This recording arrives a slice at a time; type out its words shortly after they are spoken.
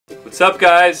What's up,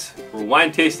 guys? We're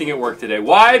wine tasting at work today.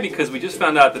 Why? Because we just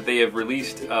found out that they have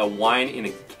released wine in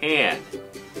a can,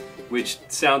 which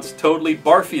sounds totally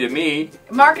barfy to me.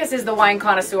 Marcus is the wine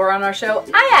connoisseur on our show.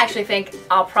 I actually think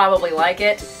I'll probably like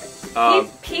it.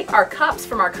 Peep our cups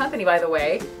from our company, by the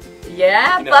way.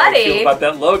 Yeah, you know how I feel about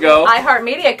that logo.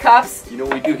 iHeartMedia cups. You know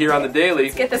what we do here on the Daily.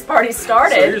 Let's get this party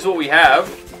started. So here's what we have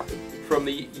from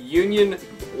the Union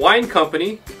Wine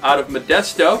Company out of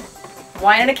Modesto.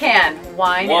 Wine in a can.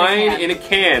 Wine in a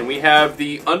can. We have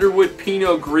the Underwood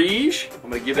Pinot Gris.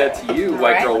 I'm going to give that to you,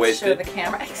 White Girl Wasted. Show the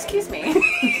camera. Excuse me.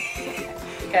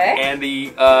 Okay. And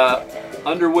the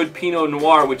Underwood Pinot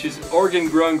Noir, which is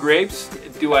Oregon-grown grapes.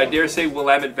 Do I dare say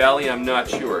Willamette Valley? I'm not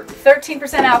sure.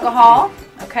 13% alcohol.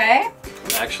 Okay.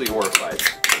 I'm actually horrified.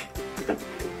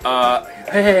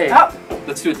 Hey. Oh.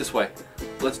 Let's do it this way.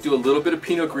 Let's do a little bit of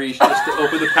Pinot Gris just to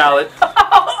open the palate.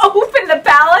 Open the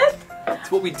palate?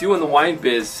 That's what we do in the wine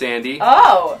biz, Sandy.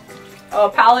 Oh,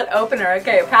 palate opener.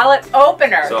 Okay, palate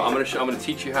opener. So I'm gonna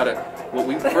teach you how to.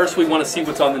 First we want to see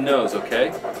what's on the nose,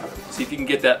 okay? See if you can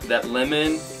get that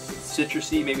lemon,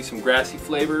 citrusy, maybe some grassy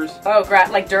flavors. Oh,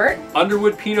 like dirt?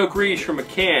 Underwood Pinot Gris from a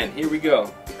can. Here we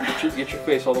go. Get your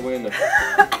face all the way in there.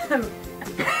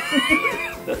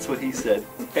 That's what he said.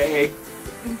 Hey.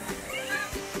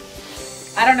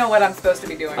 I don't know what I'm supposed to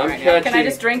be doing right now. Can I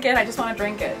just drink it? I just want to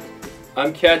drink it.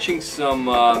 I'm catching some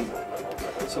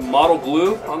Model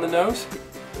Glue on the nose.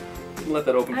 Let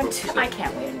that open for a second. I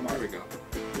can't wait anymore. There we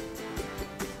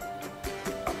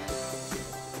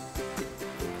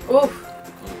go. Oof.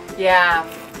 Yeah.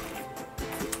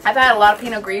 I've had a lot of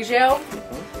Pinot Grigio.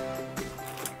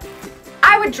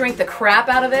 I would drink the crap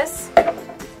out of this,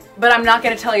 but I'm not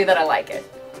going to tell you that I like it,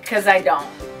 because I don't.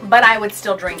 But I would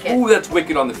still drink it. Ooh, that's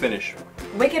wicked on the finish.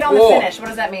 Wicked on the finish. What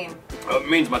does that mean? It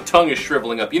means my tongue is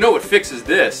shriveling up. You know what fixes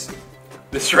this?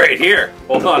 This right here.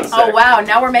 Hold on a sec. Oh, wow.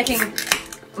 Now we're making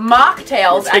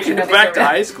mocktails. We're taking it back to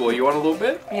high school. You want a little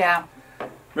bit? Yeah.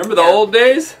 Remember the old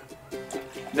days?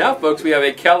 Now, folks, we have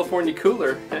a California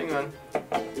cooler. Hang on.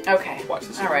 Okay. Watch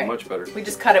this. All right. Much better. We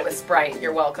just cut it with Sprite.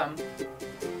 You're welcome.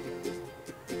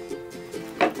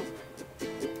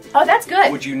 Oh, that's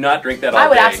good. Would you not drink that all I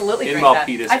would day absolutely in drink that.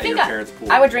 Milpitas at your parents'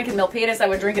 pool? I would drink it in Milpitas. I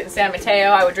would drink it in San Mateo.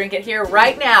 I would drink it here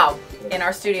right now in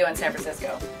our studio in San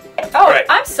Francisco. Oh, right.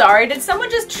 I'm sorry. Did someone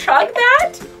just chug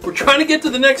that? We're trying to get to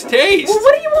the next taste. Well,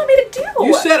 what do you want me to do?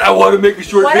 You said I want to make a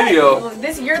short video.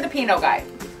 You're the Pinot guy.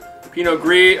 Pinot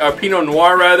Gris, Pinot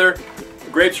Noir rather.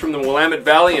 Grapes from the Willamette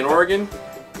Valley in Oregon.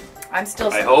 I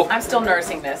hope. I'm still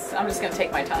nursing this. I'm just going to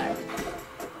take my time.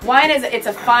 Wine it's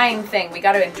a fine thing. We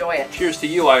got to enjoy it. Cheers to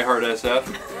you, iHeart-SF.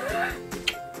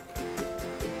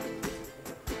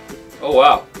 Oh,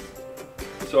 wow.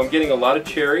 So I'm getting a lot of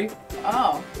cherry.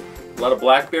 Oh. A lot of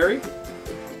blackberry.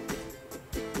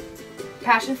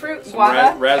 Passion fruit,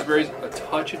 guava. Raspberries, a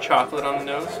touch of chocolate on the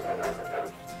nose.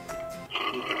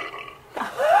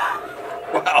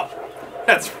 Wow.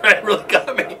 That really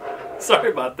got me.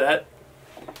 Sorry about that.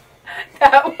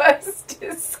 That was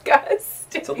disgusting.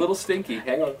 It's a little stinky.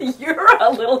 Hang on. You're a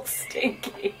little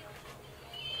stinky.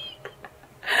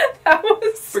 That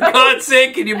was so... For God's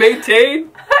sake, can you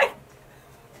maintain?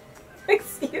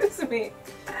 Excuse me.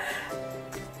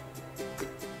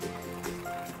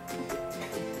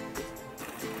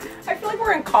 I feel like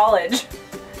we're in college.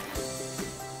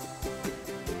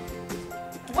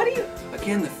 What do you...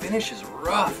 Again, the finish is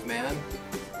rough, man.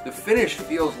 The finish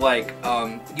feels like,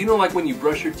 you know, like when you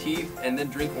brush your teeth and then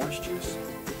drink orange juice?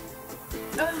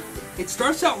 It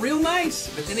starts out real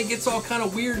nice, but then it gets all kind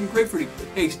of weird and grapefruity.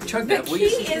 Hey, chug that, will you?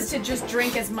 The key is to just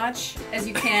drink as much as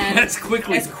you can. as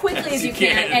quickly as you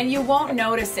can, and you won't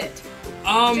notice it.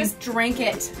 Just drink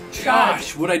it.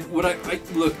 Gosh,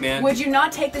 look, man. Would you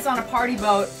not take this on a party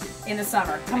boat in the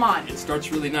summer? Come on. It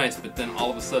starts really nice, but then all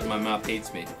of a sudden my mouth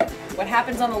hates me. What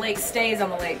happens on the lake stays on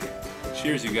the lake.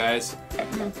 Cheers, you guys.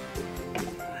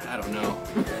 I don't know.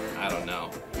 I don't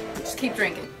know. Just keep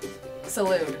drinking.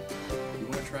 Salute. You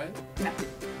want to try it? No.